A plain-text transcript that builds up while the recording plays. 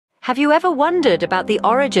Have you ever wondered about the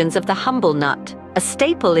origins of the humble nut, a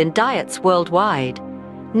staple in diets worldwide?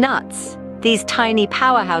 Nuts, these tiny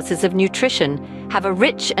powerhouses of nutrition, have a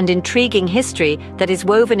rich and intriguing history that is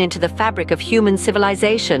woven into the fabric of human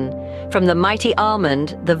civilization. From the mighty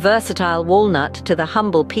almond, the versatile walnut, to the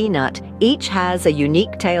humble peanut, each has a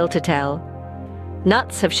unique tale to tell.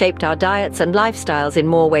 Nuts have shaped our diets and lifestyles in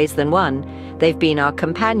more ways than one. They've been our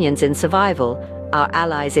companions in survival, our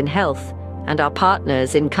allies in health, and our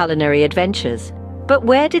partners in culinary adventures. But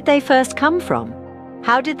where did they first come from?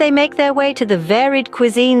 How did they make their way to the varied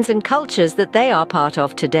cuisines and cultures that they are part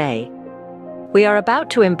of today? We are about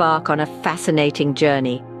to embark on a fascinating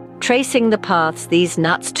journey, tracing the paths these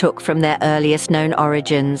nuts took from their earliest known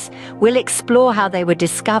origins. We'll explore how they were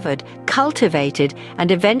discovered, cultivated, and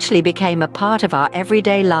eventually became a part of our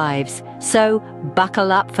everyday lives. So,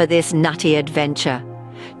 buckle up for this nutty adventure.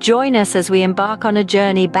 Join us as we embark on a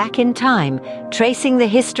journey back in time, tracing the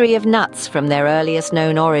history of nuts from their earliest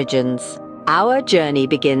known origins. Our journey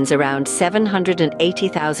begins around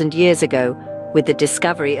 780,000 years ago with the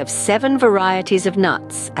discovery of 7 varieties of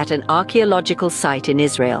nuts at an archaeological site in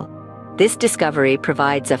Israel. This discovery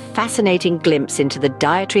provides a fascinating glimpse into the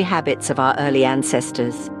dietary habits of our early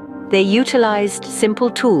ancestors. They utilized simple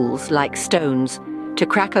tools like stones to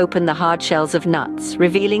crack open the hard shells of nuts,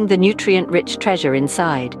 revealing the nutrient-rich treasure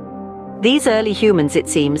inside. These early humans, it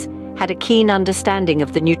seems, had a keen understanding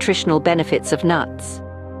of the nutritional benefits of nuts.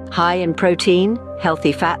 High in protein,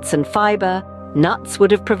 healthy fats and fiber, nuts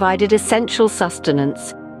would have provided essential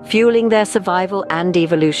sustenance, fueling their survival and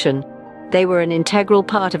evolution. They were an integral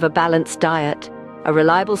part of a balanced diet, a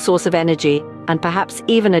reliable source of energy, and perhaps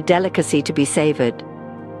even a delicacy to be savored.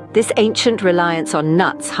 This ancient reliance on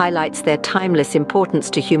nuts highlights their timeless importance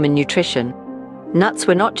to human nutrition. Nuts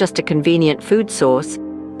were not just a convenient food source,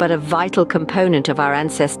 but a vital component of our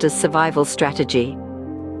ancestors' survival strategy.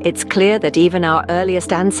 It's clear that even our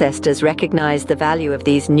earliest ancestors recognized the value of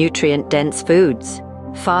these nutrient-dense foods.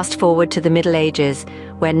 Fast forward to the Middle Ages,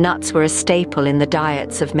 where nuts were a staple in the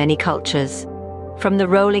diets of many cultures. From the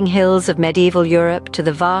rolling hills of medieval Europe to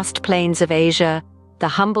the vast plains of Asia, the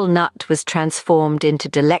humble nut was transformed into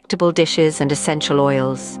delectable dishes and essential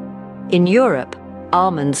oils. In Europe,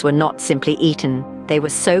 almonds were not simply eaten. They were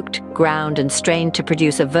soaked, ground, and strained to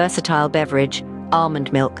produce a versatile beverage,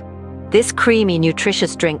 almond milk. This creamy,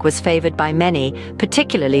 nutritious drink was favored by many,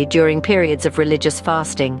 particularly during periods of religious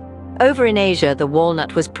fasting. Over in Asia, the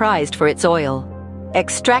walnut was prized for its oil.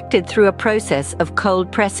 Extracted through a process of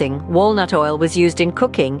cold pressing, walnut oil was used in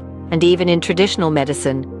cooking and even in traditional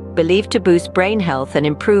medicine, believed to boost brain health and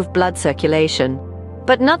improve blood circulation.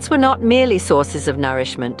 But nuts were not merely sources of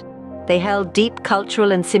nourishment. They held deep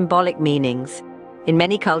cultural and symbolic meanings. In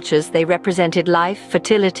many cultures, they represented life,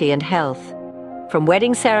 fertility, and health. From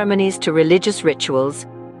wedding ceremonies to religious rituals,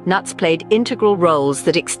 nuts played integral roles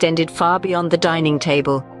that extended far beyond the dining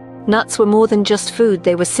table. Nuts were more than just food,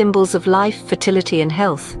 they were symbols of life, fertility, and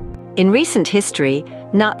health. In recent history,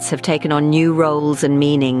 nuts have taken on new roles and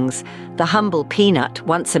meanings. The humble peanut,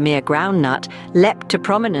 once a mere ground nut, leapt to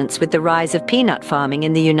prominence with the rise of peanut farming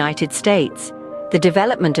in the United States. The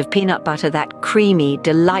development of peanut butter, that creamy,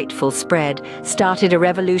 delightful spread, started a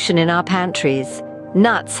revolution in our pantries.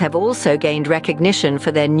 Nuts have also gained recognition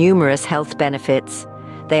for their numerous health benefits.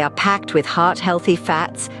 They are packed with heart-healthy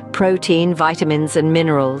fats, protein, vitamins, and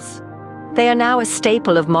minerals. They are now a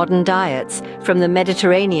staple of modern diets, from the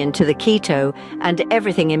Mediterranean to the keto, and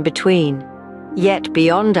everything in between. Yet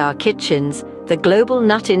beyond our kitchens, the global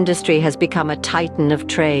nut industry has become a titan of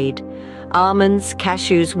trade. Almonds,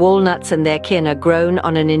 cashews, walnuts, and their kin are grown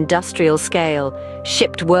on an industrial scale,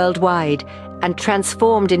 shipped worldwide, and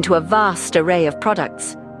transformed into a vast array of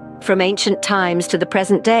products. From ancient times to the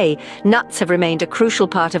present day, nuts have remained a crucial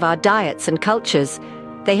part of our diets and cultures.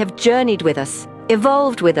 They have journeyed with us,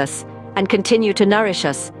 evolved with us, and continue to nourish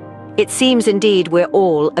us. It seems indeed we're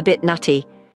all a bit nutty,